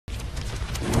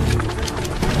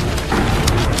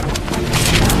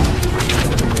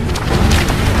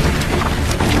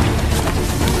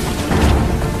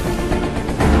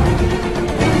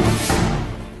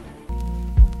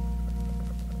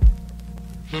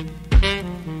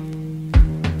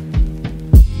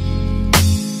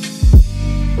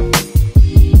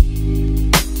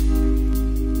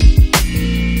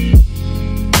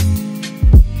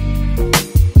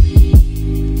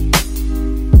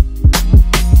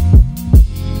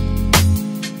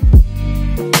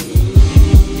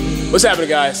What's happening,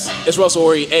 guys? It's Russel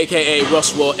Orhii, aka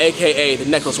Russwole, aka the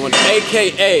necklace one,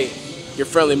 aka your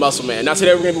friendly muscle man. Now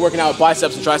today we're gonna be working out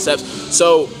biceps and triceps.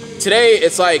 So today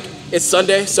it's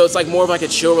Sunday, so it's like more of like a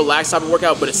chill, relaxed type of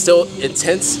workout, but it's still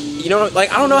intense. You know,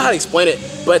 like I don't know how to explain it,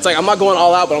 but it's like I'm not going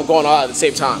all out, but I'm going all out at the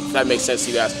same time, if that makes sense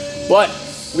to you guys. But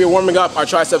we are warming up our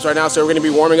triceps right now, so we're gonna be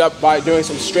warming up by doing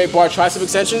some straight bar tricep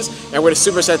extensions, and we're gonna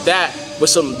superset that with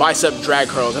some bicep drag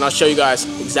curls, and I'll show you guys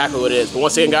exactly what it is. But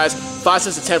once again, guys, 5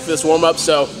 sets of 10 for this warm up.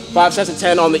 So 5 sets of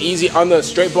 10 on the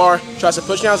straight bar tricep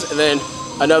push downs, and then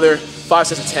another 5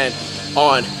 sets of 10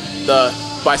 on the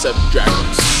bicep drag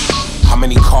curls. How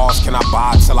many cars can I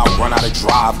buy till I run out of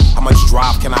drive? How much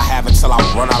drive can I have until I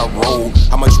run out of road?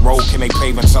 How much road can they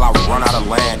pave until I run out of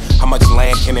land? How much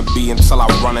land can it be until I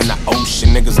run in the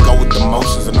ocean? Niggas go with the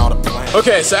motions and all the plans.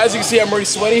 Okay, so as you can see, I'm already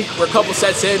sweaty. We're a couple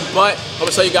sets in, but I'm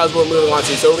gonna tell you guys what we're moving on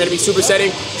to. So we're gonna be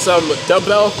supersetting some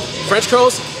dumbbell French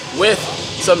curls with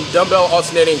some dumbbell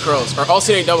alternating curls, or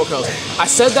alternating dumbbell curls. I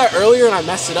said that earlier and I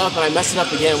messed it up, and I messed it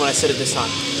up again when I said it this time.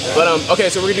 But okay,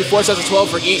 so we're gonna do 4 sets of 12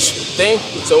 for each thing.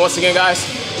 So once again, guys,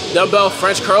 dumbbell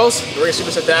French curls. We're gonna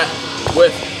superset that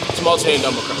with some alternating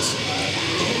dumbbell curls.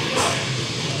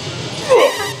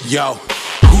 Yo,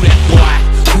 who that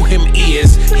boy? Who him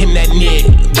is? Him that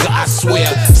nigga, I swear.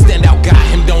 Stand out guy,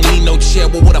 him don't need no chair.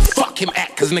 Well, where the fuck him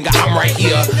at? Cause nigga, I'm right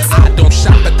here. I don't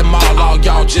shop at the mall, all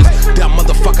y'all just dumb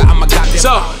motherfucker, I'm a goddamn.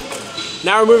 So,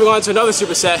 now we're moving on to another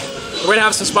superset. We're gonna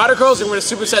have some spider curls, and we're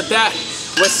gonna superset that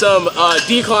with some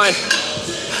decline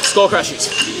skull crushes.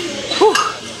 Whew.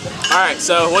 All right,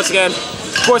 so once again,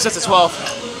 4 sets of 12.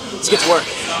 Let's get to work.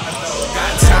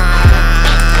 Got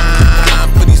time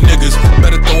for these niggas.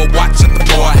 Better throw a watch at the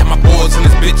boy. Have my boys in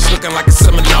this bitch looking like a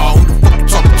seminar. Who the fuck you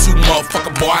talking to,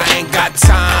 motherfucker, boy? I ain't got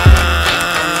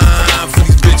time for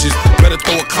these bitches. Better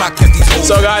throw a clock at these hoes.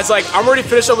 So guys, like I'm already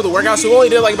finished up with the workout, so we only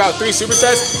did like about 3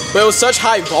 supersets, but it was such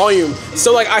high volume.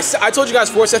 So like I told you guys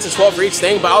 4 sets of 12 for each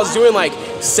thing, but I was doing like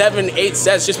 7, 8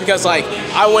 sets just because like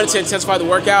I wanted to intensify the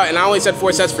workout, and I only said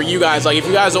 4 sets for you guys. Like if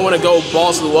you guys don't want to go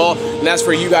balls to the wall, then that's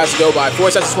for you guys to go by.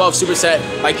 4 sets of 12 superset,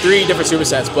 like 3 different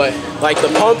supersets, but like the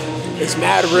pump is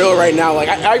mad real right now. Like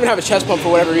I even have a chest pump for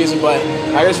whatever reason, but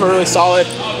I just feel really solid.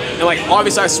 And like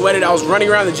obviously I sweated. I was running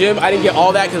around the gym. I didn't get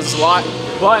all that because it's a lot,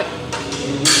 but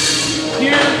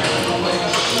here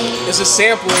is a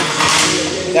sample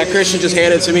that Christian just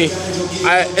handed to me.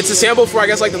 It's a sample for I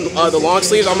guess like the long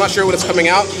sleeves. I'm not sure what it's coming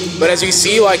out, but as you can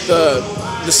see, like the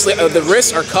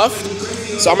wrists are cuffed,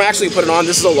 so I'm gonna actually put it on.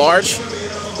 This is a large.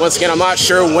 Once again, I'm not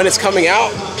sure when it's coming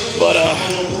out, but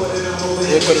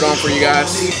we'll put it on for you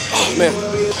guys. Oh man,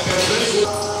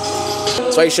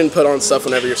 that's why you shouldn't put on stuff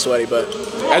whenever you're sweaty. But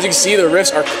as you can see, the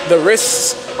wrists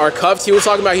are cuffed. He was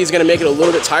talking about he's gonna make it a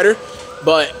little bit tighter,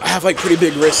 but I have like pretty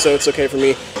big wrists, so it's okay for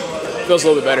me. It feels a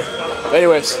little bit better. But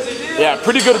anyways, yeah,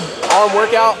 pretty good arm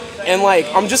workout, and like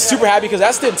I'm just super happy because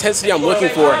that's the intensity I'm looking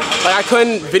for. Like I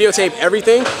couldn't videotape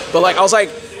everything, but like I was like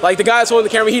the guy that's holding the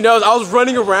camera, he knows I was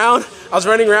running around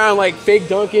like fake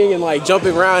dunking and like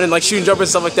jumping around and like shooting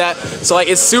jumpers and stuff like that. So like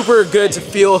it's super good to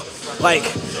feel like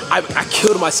I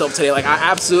killed myself today. Like I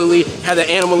absolutely had that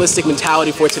animalistic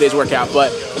mentality for today's workout.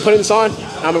 But I'm putting this on,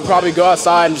 and I'm gonna probably go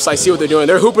outside and just like see what they're doing.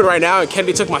 They're hooping right now, and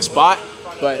Kennedy took my spot,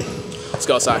 but let's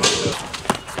go outside.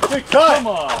 Good cut. Come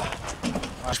on.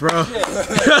 Bro.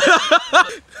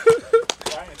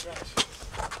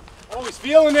 Always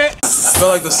feeling it. I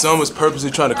felt like the sun was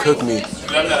purposely trying to cook me.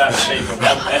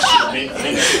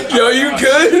 Yo, you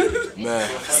good? Man,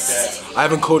 I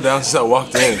haven't cooled down since I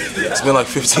walked in. It's been like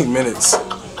 15 minutes.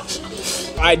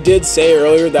 I did say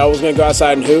earlier that I was gonna go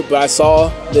outside and hoop, but I saw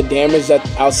the damage that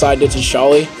outside did to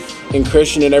Shawley and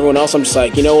Christian and everyone else. I'm just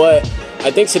like, you know what?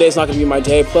 I think today's not gonna be my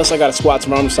day. Plus, I got a squat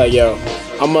tomorrow. I'm just like, yo,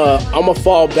 I'm a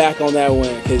fall back on that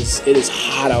win because it is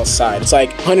hot outside. It's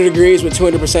like 100 degrees with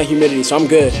 200% humidity, so I'm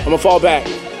good. I'm gonna fall back.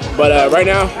 But right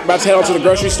now, I'm about to head on to the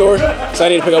grocery store because I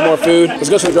need to pick up more food. Let's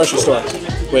go to the grocery store.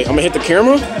 Wait, I'm gonna hit the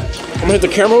camera. I'm gonna hit the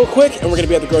camera real quick, and we're gonna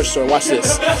be at the grocery store. Watch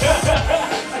this.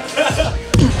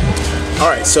 All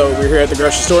right, so we're here at the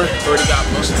grocery store. Already got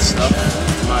most of the stuff.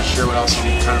 I'm not sure what else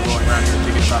I'm kind of rolling around here to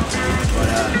pick it up. But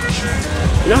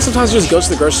you know, sometimes you just go to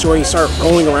the grocery store and you start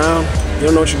rolling around. You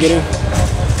don't know what you're getting. I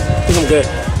think I'm good.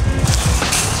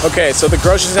 Okay, so the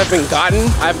groceries have been gotten.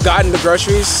 I've gotten the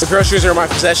groceries. The groceries are in my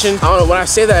possession. I don't know, when I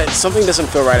say that, something doesn't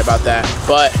feel right about that.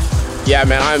 But yeah,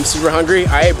 man, I'm super hungry.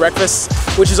 I ate breakfast,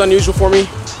 which is unusual for me,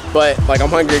 but like I'm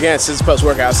hungry again since it's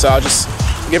post-workout, so I'll just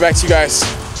get back to you guys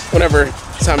whenever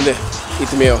it's time to eat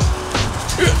the meal.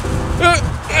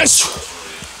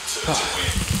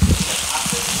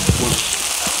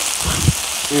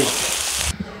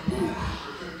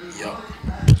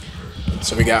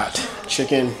 So we got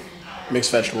chicken,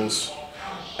 mixed vegetables,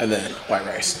 and then white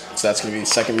rice. So that's gonna be the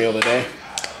second meal of the day.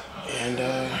 And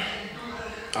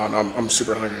I don't know, I'm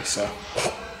super hungry, so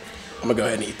I'm gonna go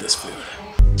ahead and eat this food.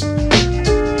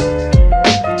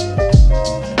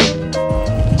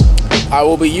 I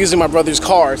will be using my brother's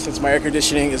car since my air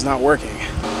conditioning is not working.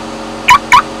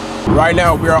 Right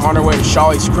now, we are on our way to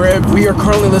Charlie's crib. We are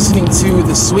currently listening to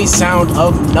the sweet sound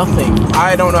of nothing.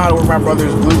 I don't know how to work my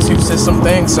brother's Bluetooth system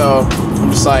thing, so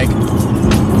I'm just like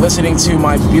listening to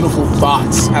my beautiful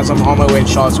thoughts as I'm on my way to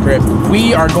Charlie's crib.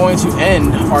 We are going to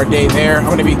end our day there. I'm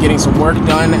gonna be getting some work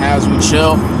done as we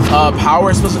chill.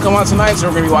 Power is supposed to come on tonight, so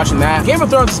we're gonna be watching that. Game of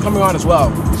Thrones is coming on as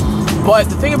well. But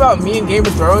the thing about me and Game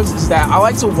of Thrones is that I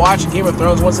like to watch Game of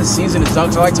Thrones once the season is done,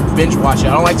 because I like to binge watch it.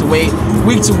 I don't like to wait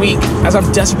week to week as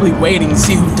I'm desperately waiting to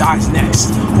see who dies next,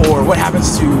 or what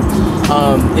happens to,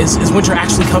 is winter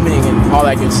actually coming, and all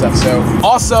that good stuff. So,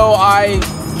 also, I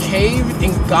caved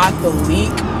and got the leak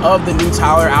of the new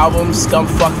Tyler album,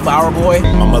 Scumfuck Flower Boy.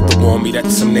 My mother warned me that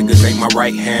some niggas ain't my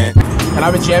right hand. And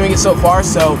I've been jamming it so far,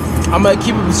 so I'm gonna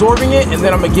keep absorbing it, and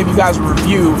then I'm gonna give you guys a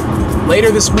review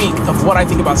later this week of what I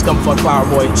think about Scumfuck Flower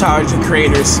Boy, Tyler, the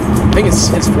Creator's, I think it's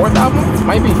his 4th album,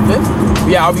 might be 5th. But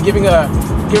yeah, I'll be giving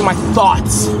my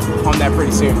thoughts on that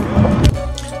pretty soon.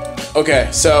 Okay,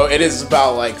 so it is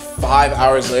about like 5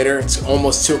 hours later. It's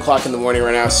almost 2 o'clock in the morning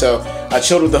right now. So I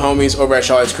chilled with the homies over at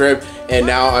Charlie's crib, and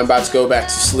now I'm about to go back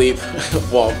to sleep.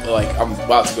 Well, like I'm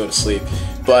about to go to sleep.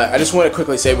 But I just want to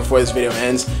quickly say before this video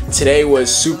ends, today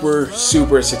was super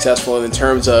successful in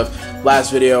terms of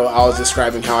last video. I was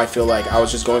describing how I feel like I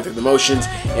was just going through the motions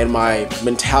and my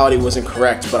mentality wasn't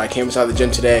correct, but I came inside the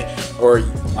gym today, or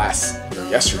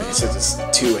yesterday, since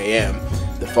it's 2 a.m.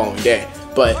 the following day.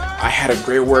 But I had a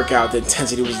great workout. The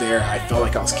intensity was there. I felt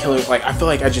like I was killing. Like I feel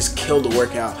like I just killed the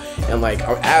workout. And like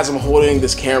as I'm holding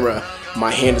this camera,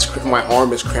 my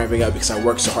arm is cramping up because I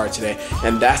worked so hard today.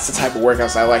 And that's the type of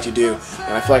workouts I like to do.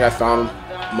 And I feel like I found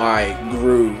my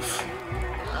groove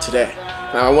today.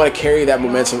 Now I want to carry that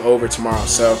momentum over tomorrow.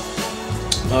 So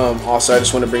also I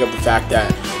just want to bring up the fact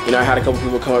that, you know, I had a couple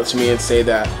people come up to me and say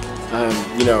that,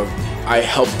 you know, I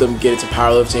helped them get into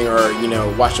powerlifting, or, you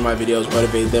know, watching my videos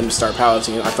motivated them to start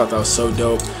powerlifting. I thought that was so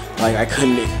dope. Like I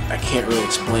can't really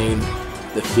explain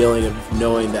the feeling of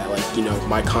knowing that, like, you know,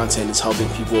 my content is helping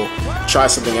people try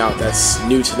something out that's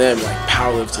new to them, like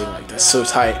powerlifting. Like that's so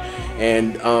tight.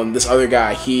 And this other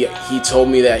guy, he told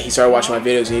me that he started watching my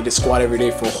videos and he did squat every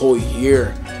day for a whole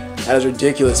year. That is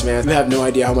ridiculous, man. You have no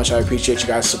idea how much I appreciate you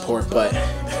guys' support, but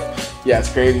yeah,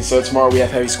 it's crazy. So tomorrow we have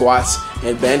heavy squats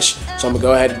and bench. So I'm gonna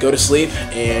go ahead and go to sleep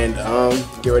and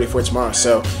get ready for tomorrow.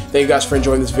 So thank you guys for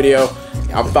enjoying this video.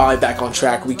 I'm finally back on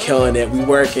track. We killing it. We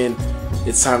working.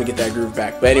 It's time to get that groove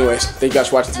back. But anyways, thank you guys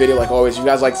for watching this video. Like always, if you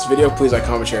guys like this video, please like,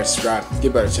 comment, share, subscribe.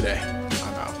 Get better today.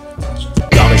 I'm out.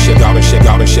 Garbage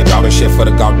shit for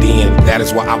the Gaudian. That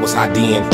is what I was IDing.